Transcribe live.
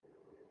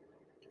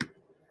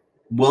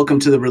Welcome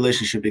to the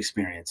relationship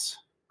experience.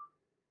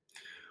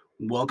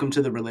 Welcome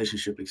to the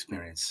relationship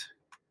experience.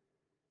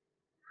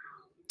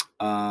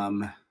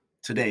 Um,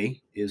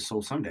 Today is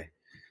Soul Sunday,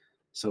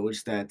 so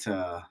it's that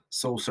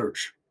soul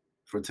search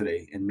for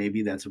today, and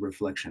maybe that's a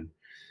reflection.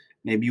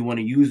 Maybe you want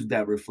to use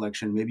that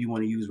reflection. Maybe you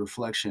want to use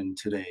reflection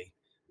today,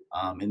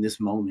 in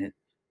this moment,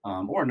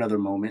 or another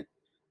moment,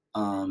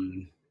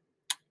 um,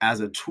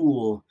 as a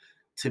tool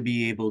to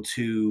be able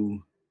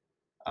to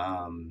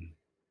um,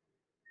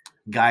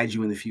 guide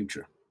you in the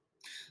future.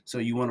 So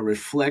you want to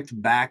reflect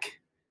back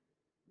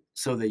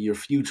so that your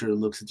future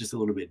looks just a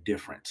little bit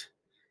different,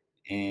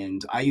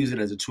 and I use it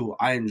as a tool.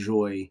 I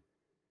enjoy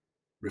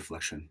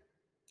reflection.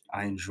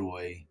 I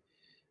enjoy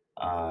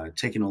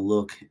taking a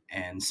look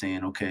and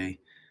saying, okay,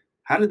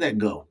 how did that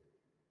go?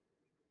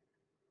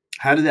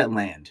 How did that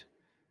land?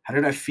 How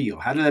did I feel?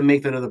 How did I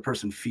make that other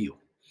person feel?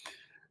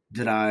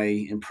 Did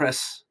I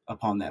impress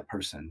upon that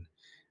person?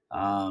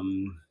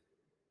 Um,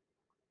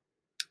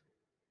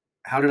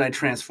 how did I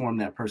transform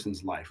that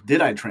person's life?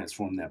 Did I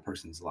transform that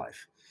person's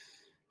life?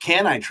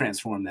 Can I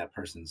transform that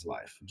person's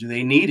life? Do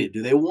they need it?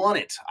 Do they want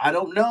it? I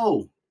don't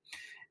know.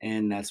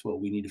 And that's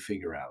what we need to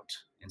figure out.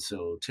 And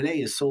so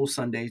today is Soul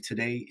Sunday.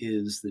 Today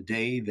is the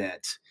day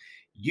that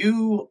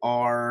you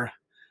are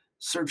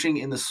searching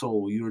in the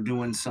soul. You are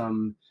doing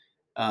some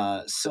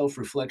self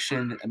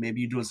reflection, and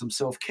maybe you're doing some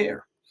self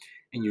care,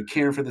 and you're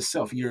caring for the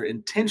self. You're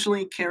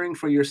intentionally caring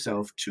for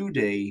yourself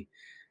today.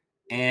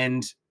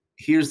 And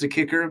here's the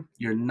kicker: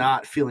 you're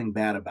not feeling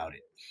bad about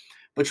it.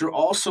 But you're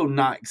also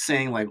not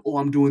saying like, "Oh,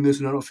 I'm doing this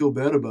and I don't feel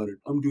bad about it.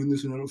 I'm doing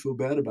this and I don't feel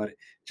bad about it."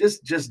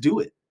 Just do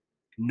it.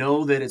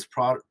 Know that it's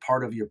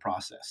part of your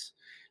process.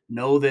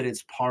 Know that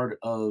it's part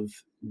of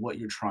what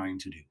you're trying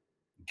to do.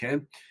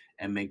 Okay.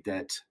 And make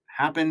that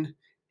happen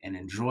and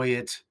enjoy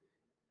it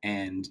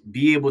and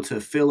be able to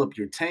fill up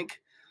your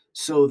tank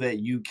so that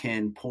you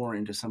can pour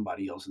into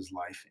somebody else's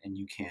life and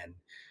you can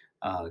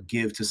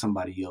give to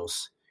somebody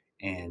else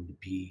and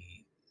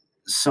be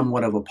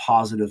somewhat of a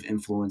positive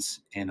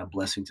influence and a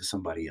blessing to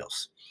somebody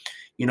else.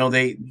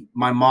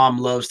 My mom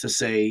loves to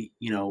say,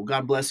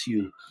 God bless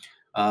you,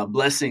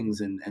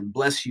 blessings and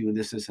bless you and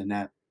this and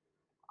that.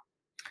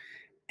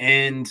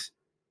 And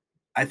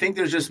I think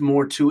there's just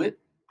more to it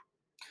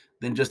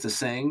than just a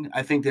saying.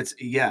 I think that's,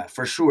 yeah,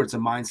 for sure, it's a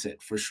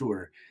mindset for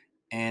sure.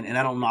 And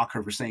I don't knock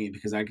her for saying it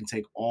because I can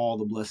take all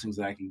the blessings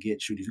that I can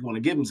get. Shoot, if you want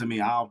to give them to me,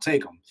 I'll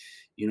take them.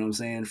 You know what I'm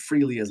saying?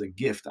 Freely as a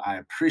gift. I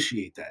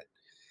appreciate that.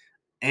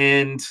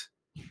 And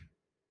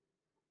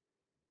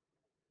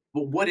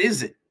but what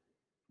is it?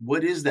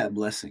 What is that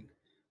blessing?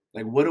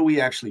 Like, what are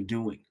we actually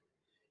doing?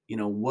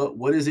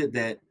 What is it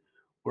that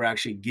we're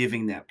actually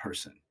giving that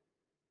person?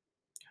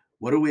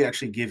 What are we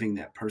actually giving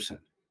that person?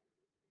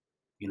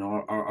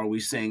 Are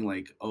we saying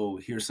like, oh,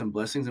 here's some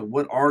blessings, and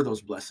what are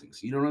those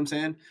blessings? You know what I'm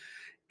saying?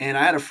 And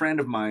I had a friend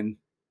of mine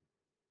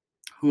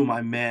whom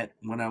I met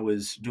when I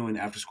was doing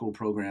after school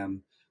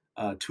program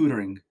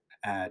tutoring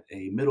at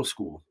a middle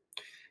school,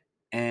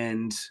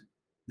 and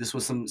this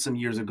was some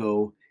years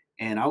ago.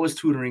 And I was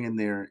tutoring in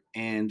there,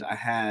 and I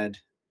had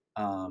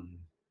um,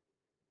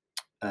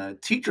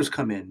 teachers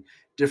come in,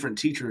 different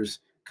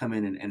teachers come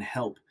in and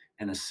help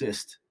and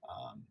assist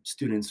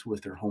students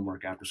with their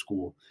homework after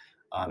school,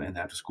 and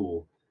after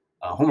school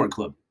homework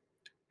club.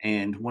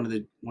 And one of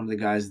the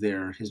guys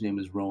there, his name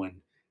is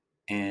Rowan,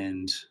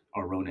 and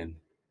or Ronan.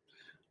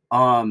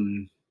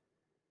 Um,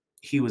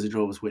 he was a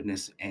Jehovah's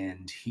Witness,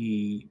 and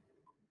he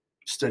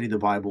studied the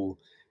Bible,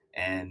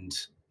 and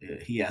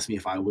he asked me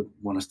if I would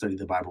want to study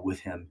the Bible with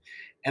him,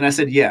 and I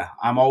said, yeah,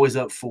 I'm always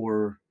up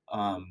for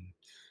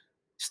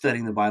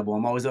studying the Bible.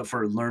 I'm always up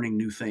for learning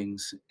new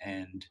things,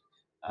 and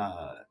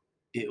uh,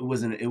 it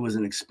was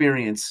an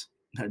experience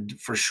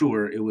for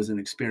sure. It was an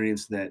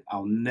experience that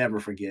I'll never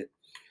forget,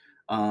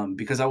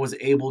 because I was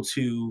able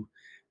to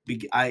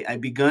I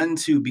began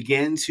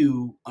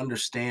to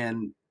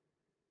understand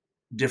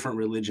different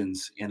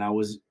religions, and I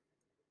was,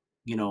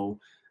 you know,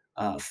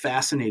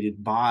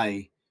 fascinated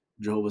by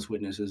Jehovah's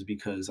Witnesses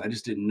because I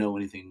just didn't know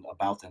anything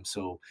about them.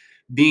 So,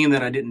 being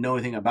that I didn't know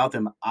anything about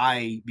them,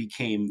 I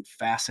became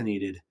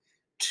fascinated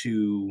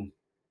to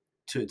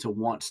to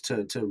want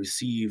to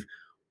receive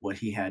what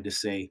he had to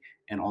say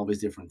and all these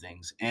different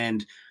things.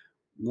 And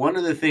one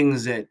of the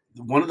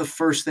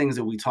first things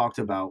that we talked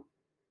about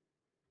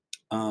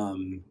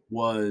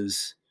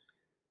was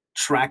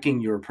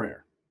tracking your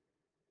prayer.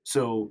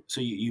 So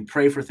you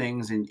pray for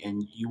things, and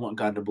you want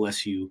God to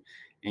bless you,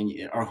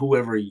 or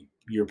whoever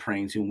you're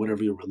praying to, and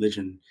whatever your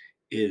religion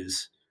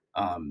is.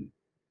 um,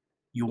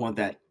 you want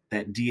that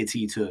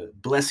deity to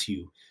bless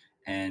you.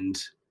 And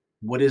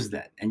what is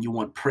that? And you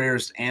want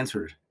prayers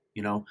answered.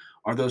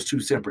 Are those two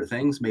separate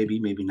things?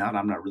 Maybe not.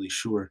 I'm not really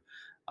sure.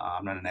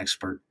 I'm not an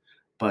expert.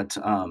 But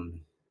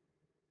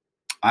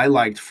I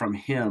liked from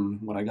him,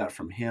 what I got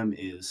from him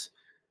is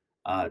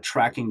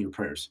tracking your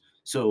prayers.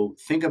 So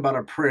think about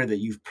a prayer that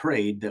you've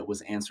prayed that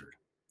was answered,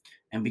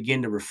 and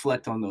begin to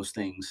reflect on those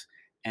things,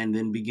 and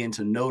then begin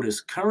to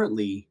notice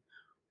currently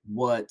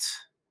what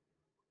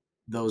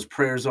those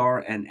prayers are,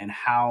 and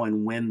how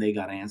and when they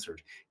got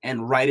answered,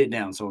 and write it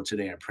down. So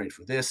today I prayed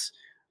for this,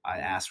 I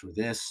asked for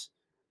this,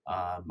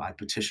 I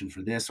petitioned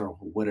for this, or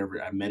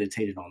whatever. I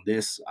meditated on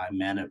this, I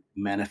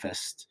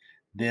manifest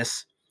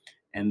this.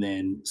 And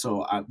then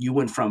so you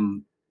went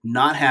from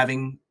not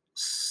having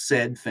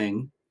said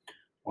thing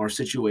or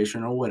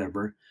situation or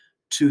whatever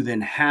to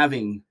then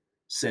having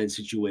said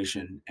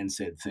situation and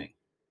said thing.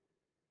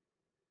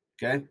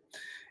 Okay.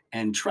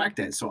 And track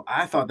that. So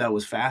I thought that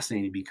was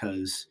fascinating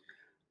because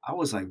I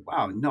was like,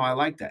 wow, no, I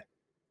like that.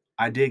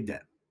 I dig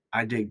that.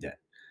 I dig that.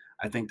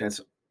 I think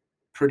that's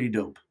pretty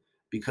dope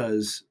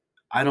because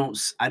I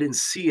didn't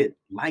see it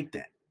like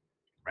that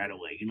right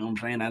away. You know what I'm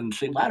saying? I didn't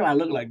say, why do I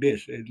look like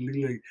this? It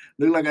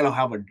look like I don't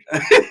have a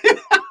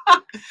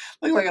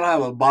look like I don't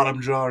have a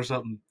bottom jaw or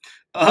something.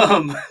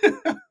 Um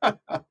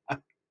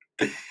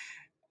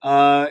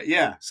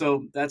yeah,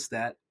 so that's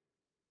that.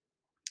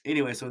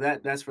 Anyway, so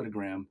that's for the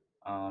gram.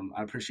 I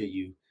appreciate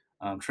you.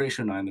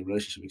 Tracer and I in the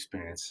relationship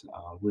experience.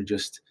 Um, we're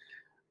just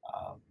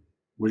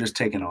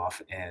taking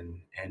off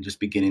and just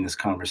beginning this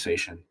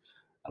conversation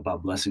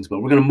about blessings.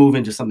 But we're going to move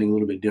into something a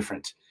little bit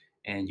different,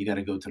 and you got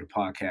to go to the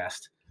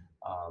podcast.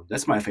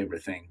 That's my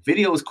favorite thing.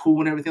 Video is cool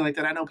and everything like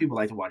that. I know people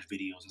like to watch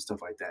videos and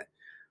stuff like that,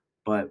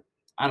 but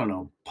I don't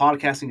know.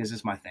 Podcasting is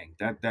just my thing.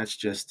 That's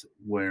just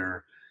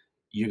where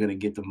you're going to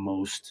get the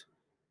most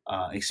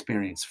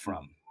experience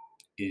from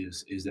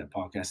is that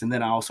podcast. And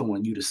then I also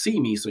want you to see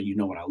me so you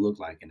know what I look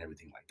like and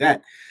everything like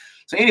that.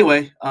 So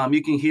anyway,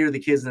 you can hear the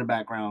kids in the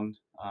background.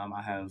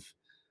 I have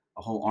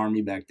a whole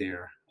army back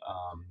there.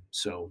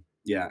 So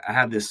yeah, I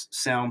have this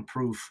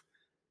soundproof,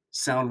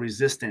 sound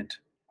resistant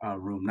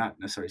room, not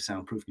necessarily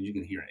soundproof because you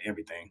can hear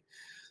everything.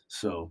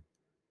 So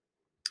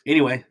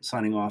anyway,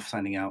 signing off,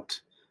 signing out.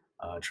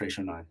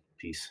 Tracer 9.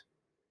 Peace.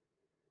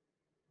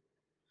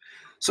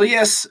 So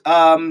yes,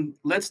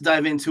 let's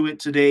dive into it.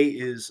 Today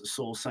is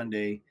Soul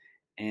Sunday,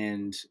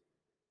 and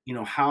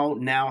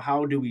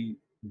how do we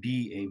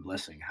be a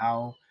blessing?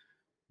 How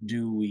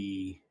do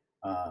we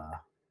uh,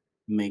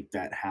 make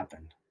that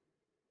happen?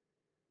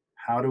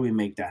 How do we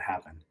make that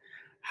happen?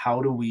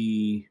 How do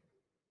we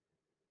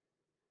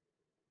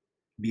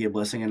be a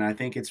blessing? And I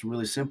think it's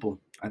really simple.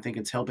 I think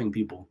it's helping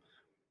people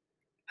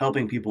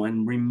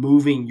and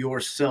removing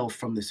yourself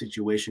from the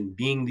situation,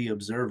 being the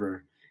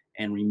observer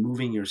and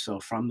removing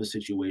yourself from the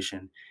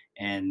situation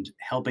and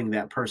helping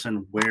that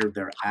person where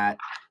they're at,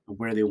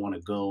 where they want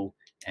to go,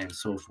 and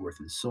so forth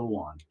and so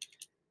on.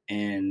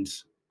 And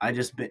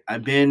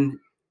I've been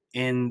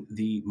in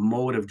the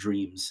mode of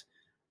dreams.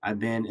 I've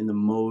been in the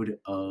mode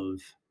of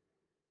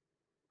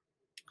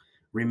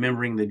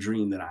remembering the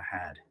dream that I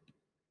had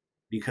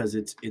because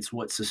it's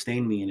what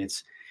sustained me, and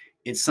it's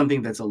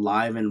something that's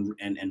alive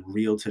and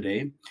real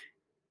today.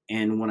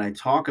 And when I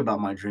talk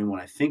about my dream,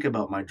 when I think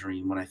about my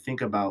dream, when I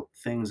think about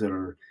things that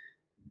are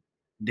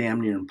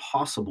damn near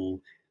impossible,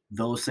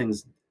 those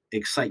things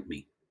excite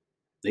me.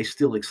 They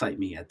still excite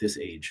me at this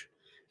age,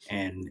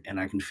 and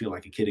I can feel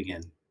like a kid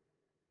again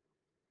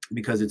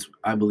because it's,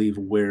 I believe,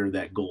 where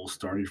that goal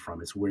started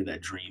from. It's where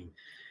that dream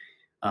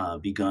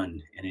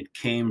begun, and it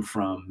came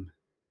from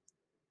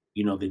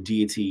the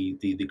deity,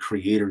 the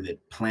creator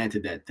that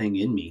planted that thing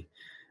in me.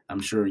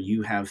 I'm sure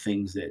you have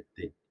things that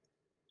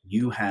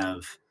you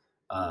have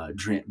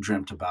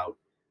dreamt about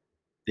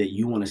that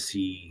you want to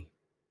see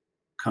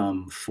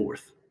come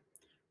forth,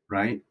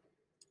 right?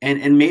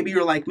 And maybe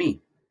you're like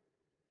me.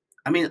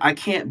 I mean, I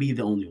can't be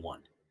the only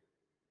one.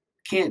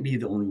 Can't be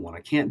the only one.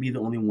 I can't be the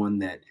only one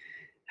that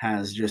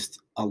has just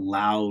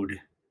allowed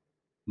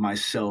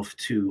myself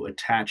to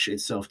attach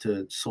itself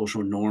to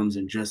social norms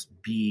and just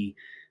be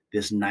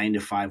this 9 to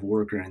 5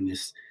 worker and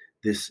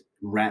this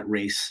rat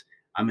race.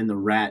 I'm in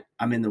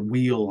the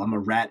wheel, I'm a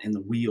rat in the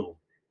wheel.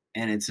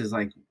 And it's just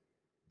like,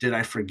 did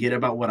I forget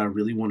about what I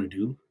really want to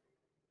do?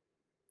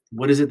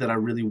 What is it that I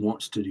really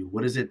want to do?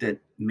 What is it that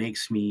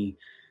makes me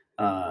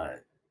uh,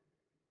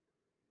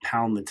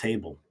 pound the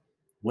table?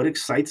 What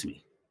excites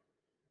me?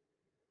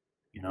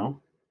 You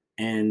know,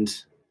 and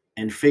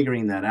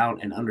figuring that out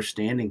and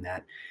understanding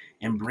that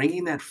and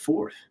bringing that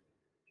forth.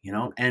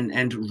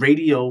 And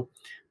radio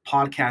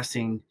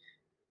podcasting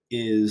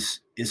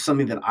is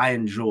something that I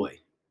enjoy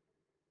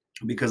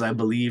because I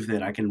believe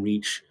that I can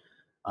reach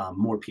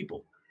more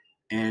people,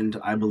 and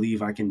I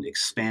believe I can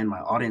expand my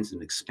audience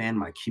and expand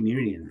my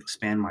community and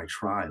expand my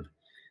tribe.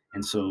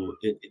 And so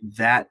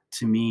that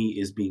to me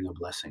is being a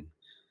blessing.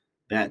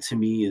 That to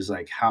me is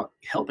like how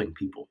helping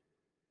people.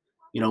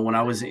 When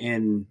I was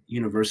in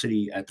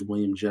university at the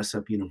William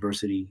Jessup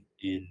University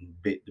in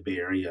the Bay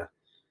Area,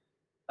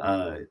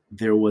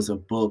 there was a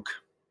book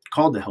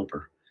called The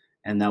Helper,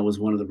 and that was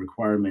one of the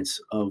requirements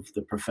of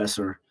the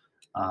professor.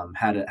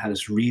 Had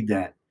us read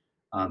that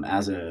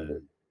as a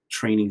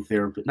training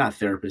therapist, not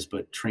therapist,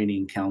 but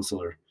training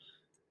counselor,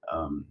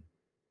 um,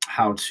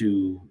 how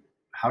to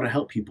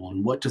help people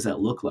and what does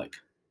that look like,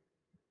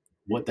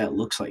 what that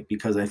looks like,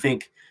 because I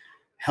think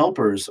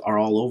helpers are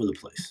all over the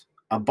place.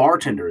 A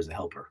bartender is a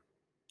helper,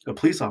 a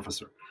police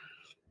officer,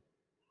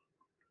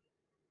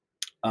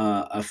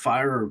 a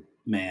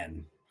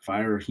fireman,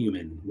 fire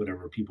human,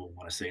 whatever people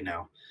want to say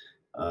now,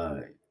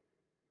 uh,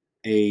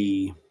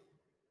 a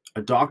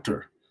a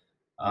doctor,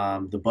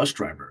 the bus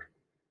driver,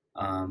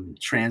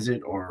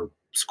 transit or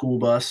school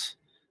bus.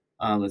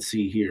 Let's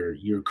see here,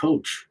 your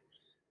coach,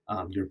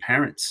 your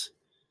parents,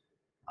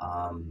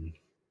 um,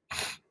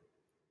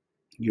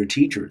 your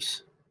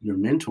teachers, your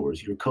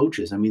mentors, your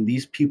coaches. I mean,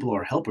 these people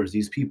are helpers.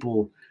 These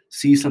people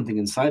see something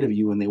inside of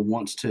you and they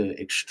want to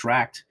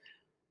extract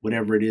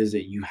whatever it is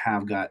that you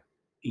have got,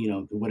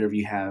 whatever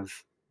you have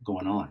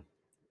going on.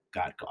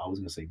 I was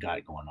going to say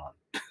got going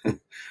on.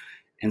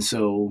 And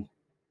so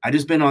I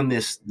just been on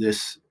this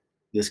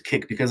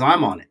kick because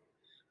I'm on it.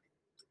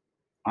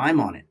 I'm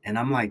on it. And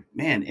I'm like,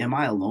 man, am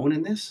I alone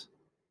in this?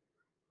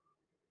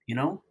 You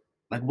know?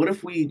 Like what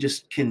if we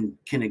just can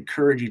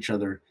encourage each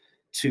other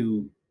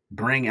to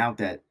bring out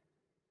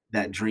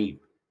that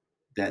dream,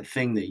 that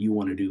thing that you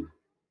want to do,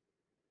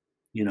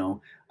 you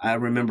know? I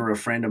remember a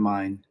friend of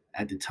mine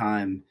at the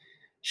time,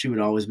 she would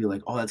always be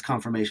like, "Oh, that's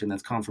confirmation,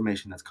 that's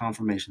confirmation, that's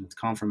confirmation, that's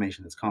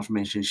confirmation, that's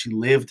confirmation." She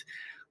lived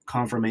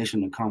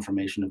confirmation to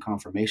confirmation to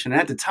confirmation. And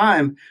at the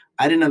time,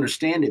 I didn't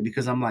understand it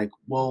because I'm like,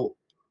 "Well,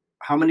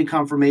 how many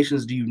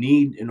confirmations do you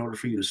need in order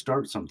for you to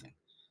start something?"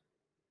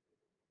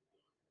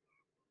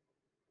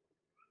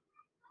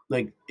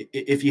 Like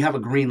if you have a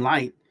green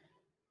light,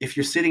 if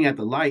you're sitting at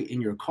the light in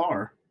your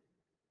car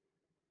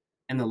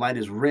and the light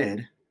is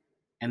red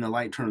and the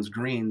light turns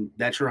green,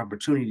 that's your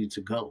opportunity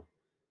to go.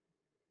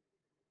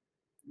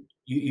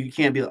 You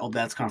can't be like, oh,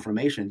 that's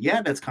confirmation.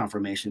 Yeah, that's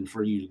confirmation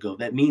for you to go.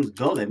 That means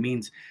go. That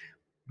means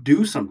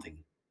do something.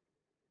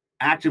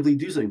 Actively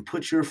do something.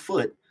 Put your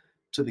foot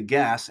to the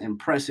gas and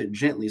press it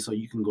gently so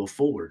you can go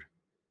forward.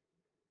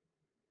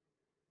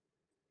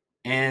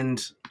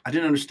 And I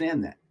didn't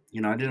understand that.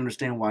 I didn't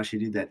understand why she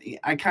did that.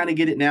 I kind of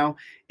get it now.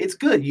 It's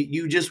good.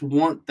 You just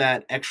want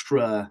that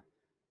extra.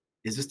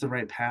 Is this the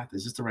right path?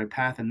 Is this the right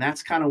path? And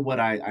that's kind of what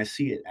I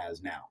see it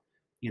as now.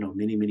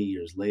 Many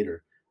years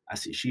later, I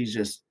see she's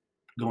just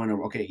going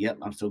over. Okay, yep,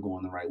 I'm still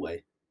going the right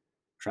way.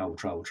 Travel,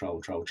 travel, travel,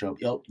 travel, travel.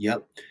 Yep,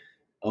 yep.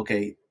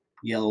 Okay,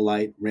 yellow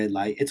light, red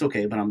light. It's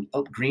okay, but I'm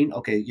up green.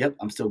 Okay, yep,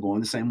 I'm still going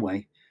the same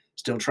way.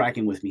 Still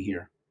tracking with me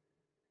here.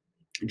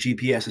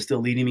 GPS is still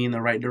leading me in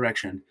the right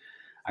direction.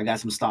 I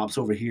got some stops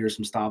over here,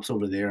 some stops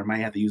over there. I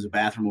might have to use a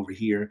bathroom over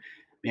here.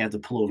 May have to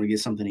pull over and get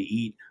something to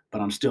eat, but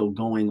I'm still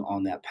going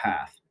on that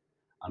path.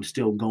 I'm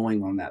still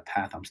going on that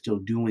path. I'm still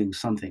doing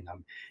something.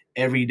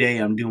 Every day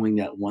I'm doing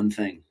that one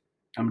thing.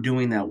 I'm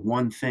doing that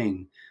one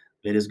thing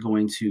that is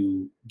going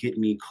to get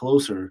me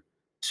closer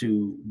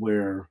to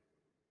where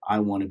I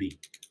want to be,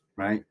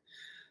 right?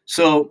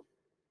 So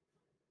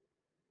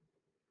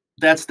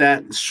that's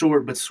that.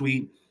 Short but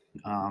sweet.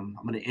 I'm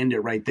going to end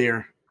it right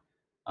there.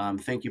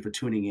 Thank you for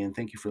tuning in.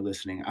 Thank you for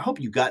listening. I hope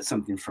you got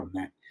something from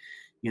that.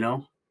 You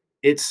know,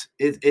 it's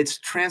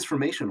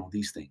transformational.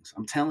 These things.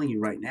 I'm telling you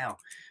right now.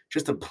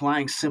 Just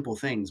applying simple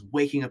things.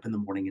 Waking up in the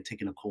morning and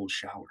taking a cold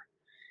shower.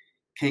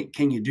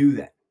 Can you do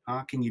that?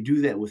 Huh? Can you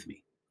do that with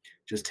me?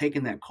 Just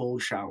taking that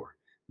cold shower,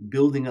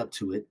 building up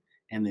to it,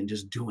 and then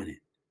just doing it.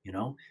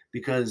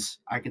 Because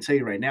I can tell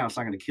you right now, it's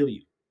not going to kill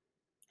you.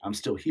 I'm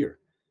still here,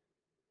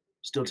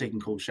 still taking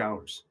cold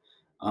showers.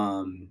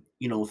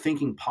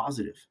 Thinking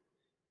positive,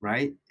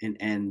 right?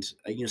 And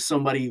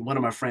one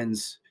of my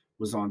friends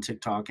was on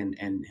TikTok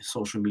and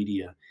social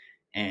media,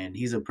 and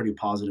he's a pretty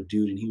positive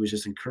dude, and he was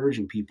just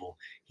encouraging people.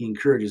 He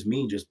encourages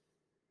me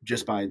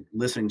just by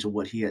listening to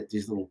what he had,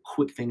 these little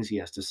quick things he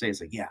has to say.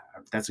 It's like, yeah,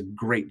 that's a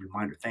great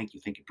reminder. Thank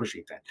you,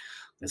 appreciate that.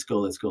 Let's go,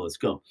 let's go, let's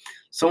go.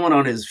 Someone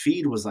on his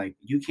feed was like,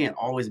 you can't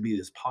always be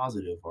this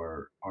positive,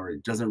 or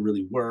it doesn't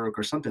really work,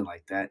 or something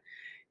like that.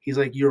 He's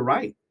like, you're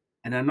right,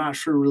 and I'm not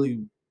sure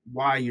really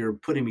why you're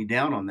putting me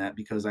down on that,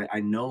 because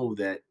I know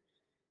that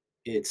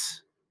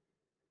it's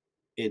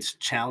it's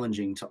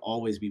challenging to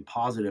always be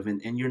positive,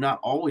 and you're not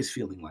always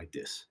feeling like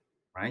this,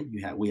 right?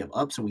 We have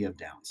ups and we have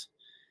downs,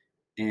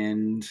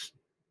 and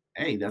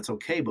hey, that's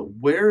okay. But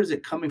where is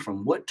it coming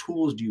from? What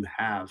tools do you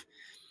have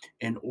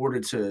in order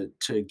to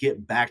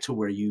get back to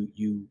where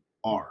you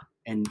are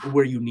and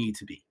where you need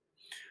to be,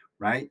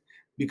 right?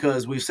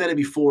 Because we've said it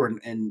before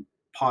in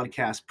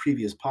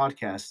previous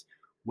podcasts,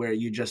 where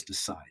you just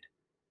decide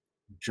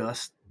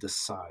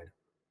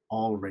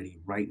already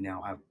right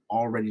now. I've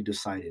already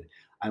decided.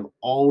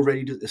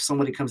 If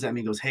somebody comes at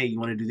me and goes, hey, you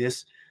want to do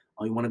this?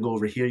 Oh, you want to go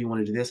over here? You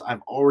want to do this?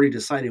 I've already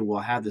decided, well,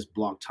 I have this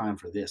block time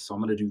for this. So I'm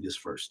going to do this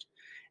first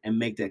and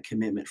make that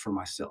commitment for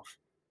myself.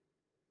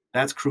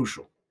 That's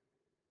crucial.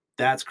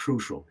 That's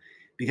crucial,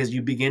 because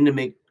you begin to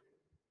make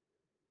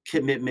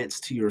commitments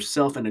to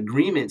yourself and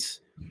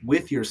agreements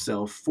with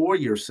yourself for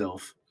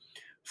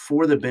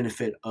the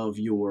benefit of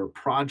your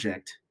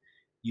project.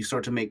 You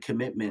start to make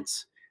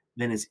commitments,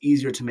 then it's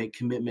easier to make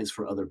commitments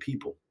for other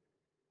people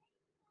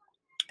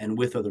and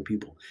with other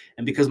people.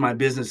 And because my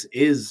business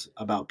is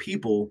about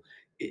people,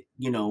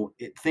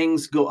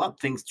 things go up,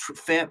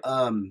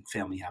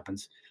 family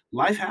happens,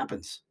 life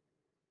happens,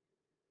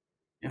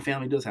 and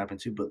family does happen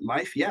too. But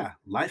life, yeah,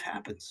 life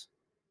happens,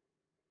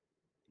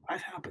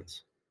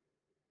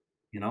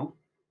 you know,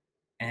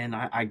 and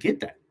I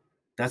get that.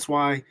 That's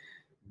why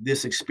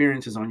this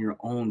experience is on your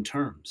own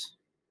terms.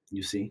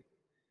 You see,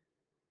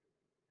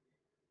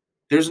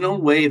 there's no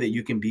way that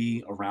you can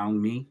be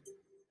around me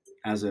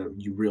as a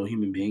real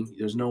human being.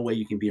 There's no way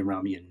you can be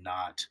around me and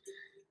not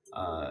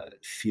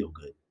feel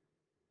good.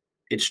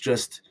 It's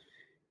just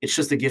it's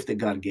just a gift that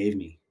God gave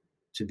me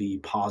to be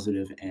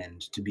positive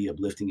and to be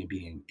uplifting and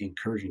being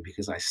encouraging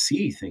because I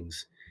see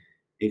things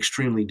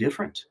extremely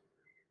different.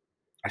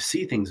 I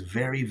see things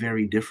very,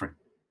 very different.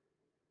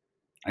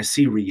 I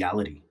see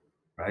reality,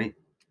 right?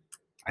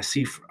 I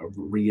see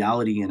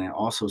reality and I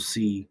also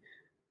see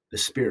the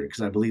spirit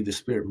because I believe the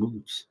spirit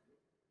moves.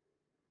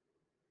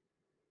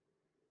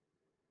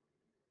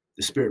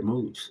 The spirit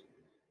moves.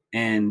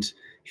 And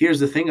here's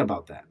the thing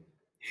about that.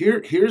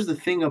 Here's the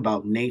thing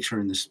about nature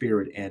and the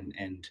spirit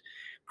and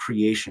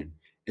creation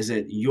is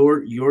that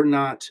you're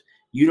not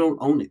you don't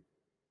own it.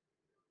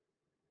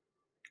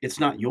 It's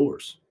not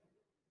yours.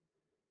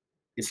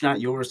 It's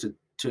not yours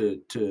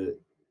to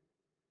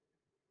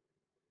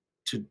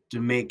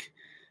make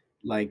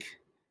like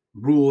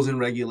rules and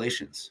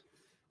regulations.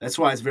 That's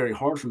why it's very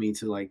hard for me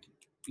to like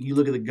you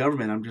look at the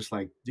government, I'm just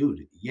like,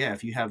 dude, yeah,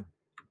 if you have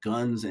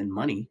guns and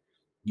money,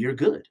 you're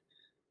good.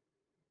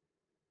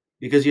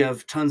 Because you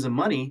have tons of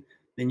money,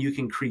 then you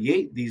can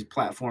create these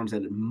platforms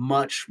at a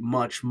much,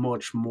 much,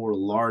 much more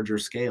larger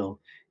scale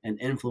and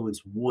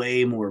influence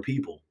way more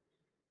people.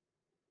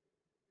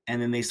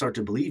 And then they start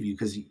to believe you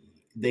because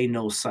they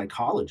know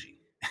psychology.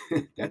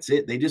 That's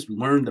it. They just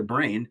learned the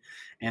brain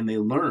and they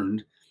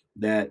learned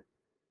that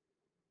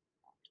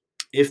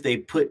if they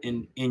put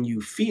in you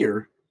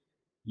fear,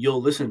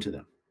 you'll listen to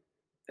them.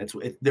 That's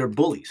what they're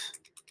bullies.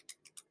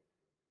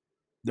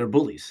 They're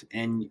bullies,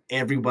 and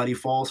everybody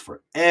falls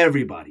for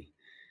everybody.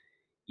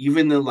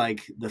 Even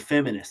the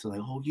feminists are like,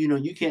 oh,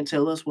 you can't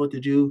tell us what to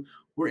do.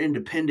 We're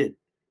independent.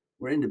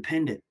 We're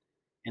independent.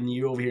 And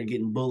you're over here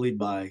getting bullied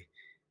by,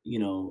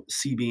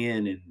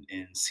 CBN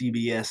and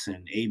CBS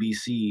and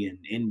ABC and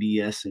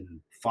NBS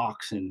and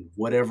Fox and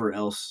whatever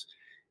else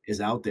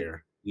is out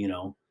there,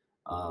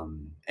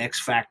 X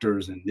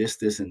Factors and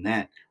this and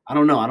that. I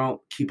don't know. I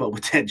don't keep up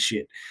with that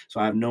shit.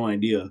 So I have no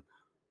idea.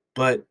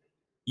 But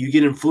you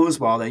get influenced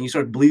by all that and you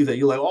start to believe that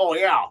you're like, oh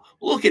yeah,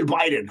 look at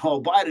Biden. Oh,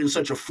 Biden's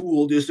such a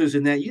fool, this,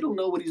 and that. You don't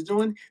know what he's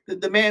doing.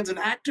 The man's an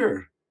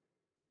actor.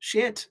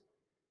 Shit.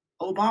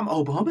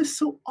 Obama is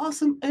so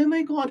awesome. Oh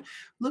my God.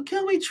 Look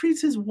how he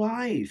treats his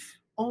wife.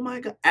 Oh my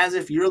God. As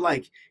if you're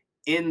like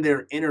in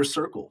their inner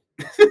circle.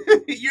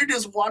 You're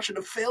just watching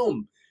a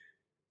film.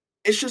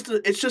 It's just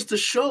a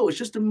show. It's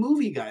just a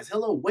movie, guys.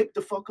 Hello, wake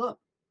the fuck up.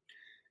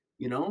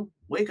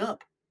 Wake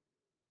up.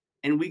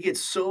 And we get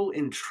so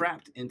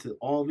entrapped into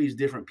all these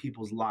different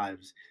people's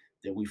lives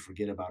that we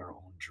forget about our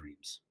own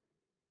dreams.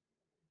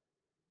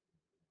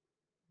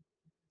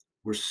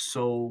 We're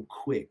so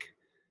quick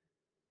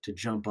to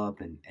jump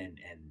up and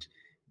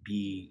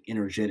be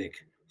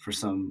energetic for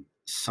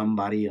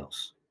somebody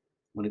else.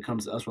 When it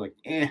comes to us, we're like,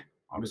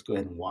 I'll just go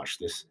ahead and watch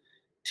this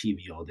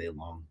TV all day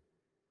long.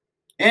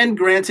 And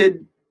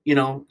granted,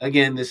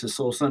 again, this is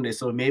Soul Sunday,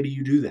 so maybe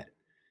you do that.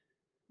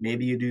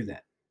 Maybe you do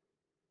that.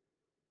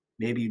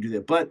 Maybe you do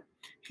that. But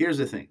here's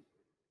the thing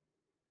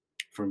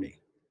for me.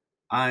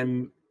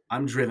 I'm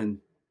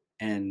driven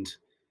and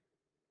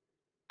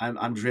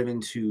I'm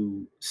driven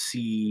to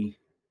see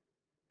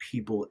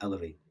people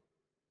elevate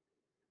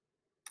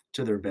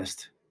to their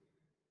best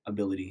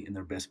ability and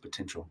their best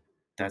potential.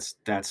 That's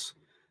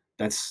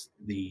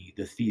the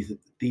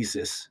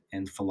thesis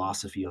and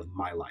philosophy of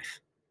my life.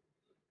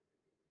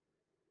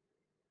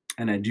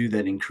 And I do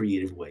that in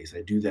creative ways.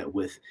 I do that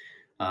with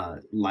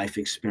life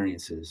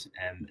experiences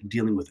and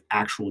dealing with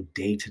actual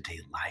day to day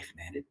life,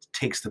 man. It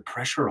takes the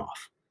pressure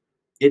off.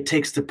 It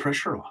takes the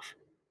pressure off.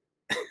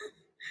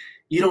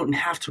 You don't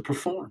have to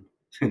perform.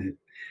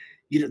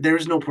 There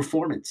is no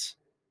performance.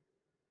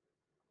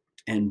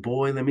 And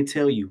boy, let me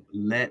tell you,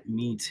 man,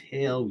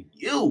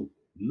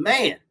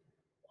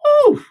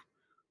 woo,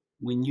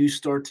 when you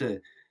start to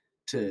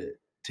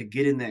to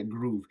get in that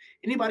groove.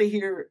 Anybody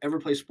here ever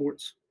play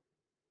sports?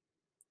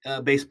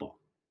 Baseball.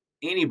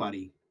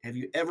 Anybody? Have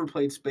you ever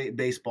played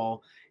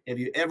baseball? Have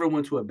you ever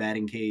went to a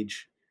batting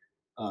cage?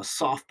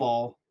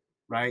 Softball,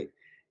 right?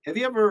 Have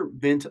you ever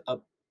been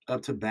up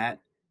to bat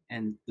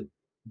and the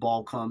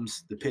ball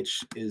comes, the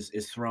pitch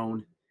is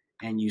thrown,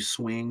 and you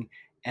swing,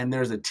 and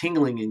there's a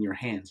tingling in your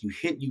hands. You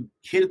hit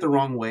it the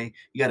wrong way.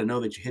 You got to know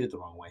that you hit it the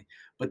wrong way,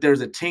 but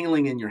there's a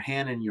tingling in your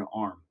hand and your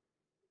arm.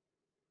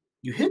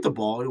 You hit the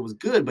ball, it was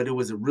good, but it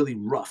was a really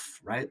rough,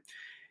 right?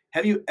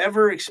 Have you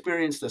ever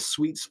experienced a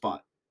sweet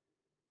spot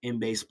in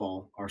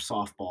baseball or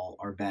softball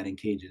or batting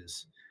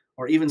cages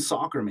or even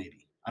soccer?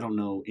 Maybe I don't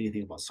know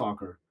anything about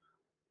soccer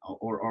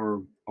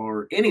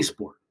or any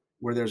sport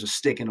where there's a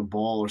stick and a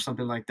ball or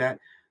something like that.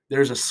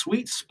 There's a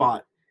sweet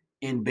spot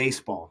in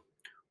baseball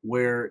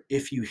where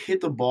if you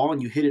hit the ball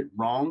and you hit it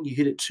wrong, you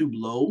hit it too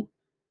low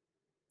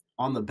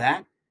on the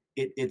bat,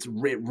 it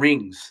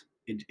rings.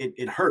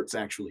 It hurts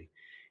actually.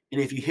 And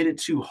if you hit it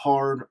too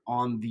hard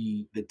on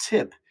the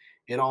tip,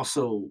 it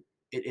also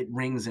it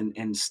rings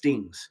and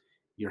stings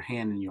your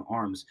hand and your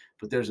arms.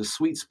 But there's a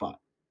sweet spot.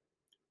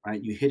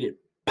 right? You hit it,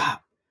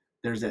 pop.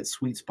 There's that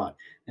sweet spot.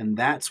 And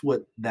that's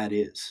what that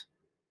is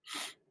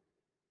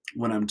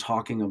when I'm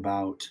talking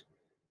about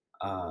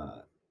uh,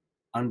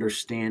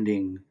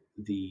 understanding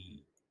the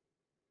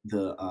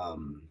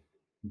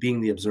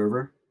being the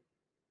observer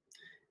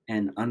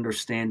and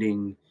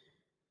understanding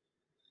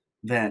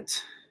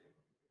that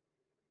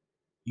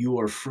you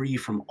are free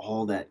from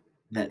all that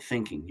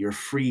thinking. You're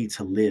free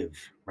to live,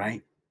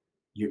 right?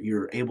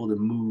 You're able to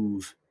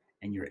move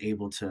and you're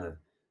able to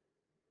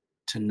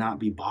not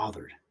be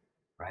bothered,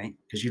 right?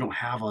 Because you don't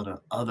have all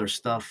the other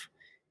stuff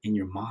in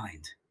your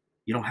mind.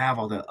 You don't have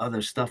all the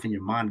other stuff in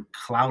your mind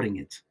clouding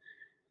it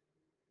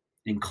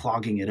and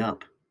clogging it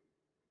up.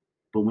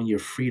 But when you're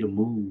free to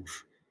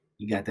move,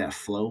 you got that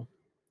flow.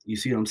 You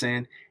see what I'm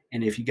saying?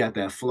 And if you got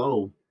that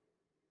flow,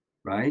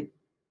 right?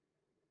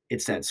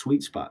 It's that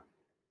sweet spot.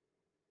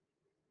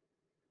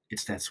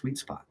 It's that sweet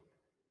spot.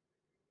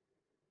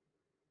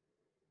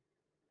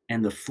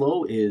 And the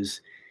flow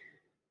is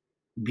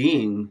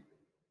being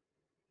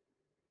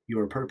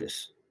your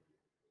purpose,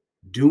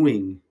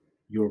 doing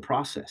your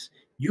process.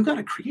 You got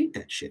to create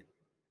that shit.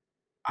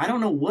 I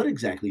don't know what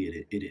exactly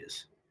it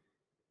is,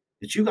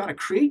 but you got to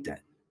create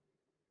that.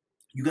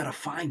 You got to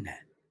find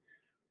that,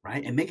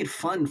 right? And make it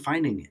fun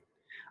finding it.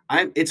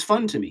 It's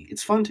fun to me.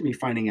 It's fun to me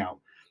finding out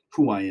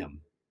who I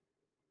am.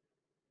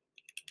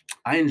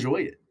 I enjoy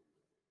it.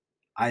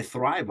 I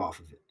thrive off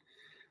of it.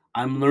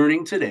 I'm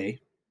learning today,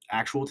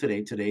 actual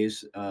today.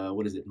 Today's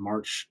what is it?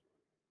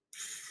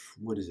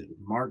 What is it?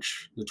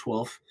 March the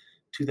 12th,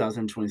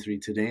 2023.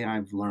 Today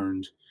I've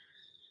learned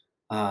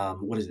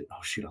what is it?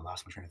 Oh shoot, I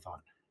lost my train of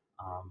thought.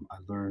 I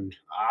learned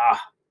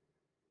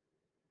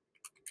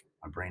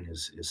my brain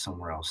is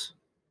somewhere else.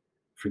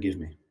 Forgive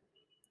me.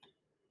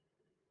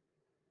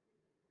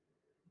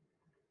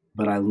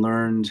 But I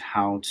learned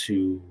how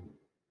to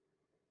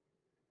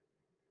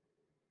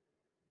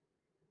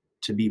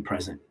be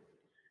present,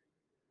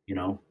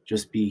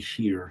 just be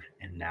here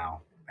and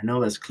now. I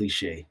know that's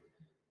cliche,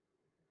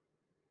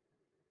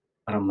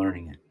 but I'm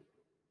learning it.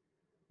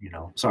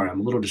 Sorry,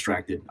 I'm a little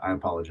distracted. I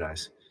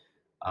apologize.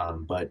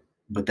 But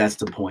that's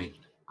the point.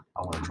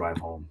 I want to drive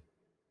home.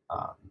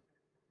 Um,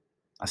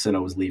 I said I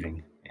was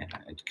leaving and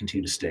I'd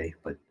continue to stay,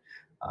 but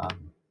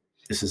um,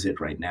 this is it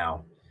right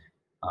now.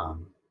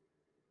 Um,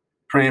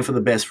 Praying for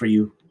the best for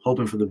you,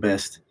 hoping for the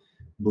best,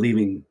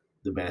 believing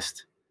the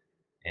best,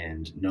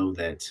 and know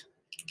that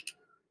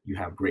you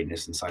have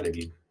greatness inside of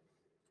you.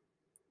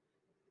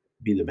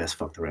 Be the best.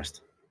 Fuck the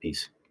rest.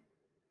 Peace.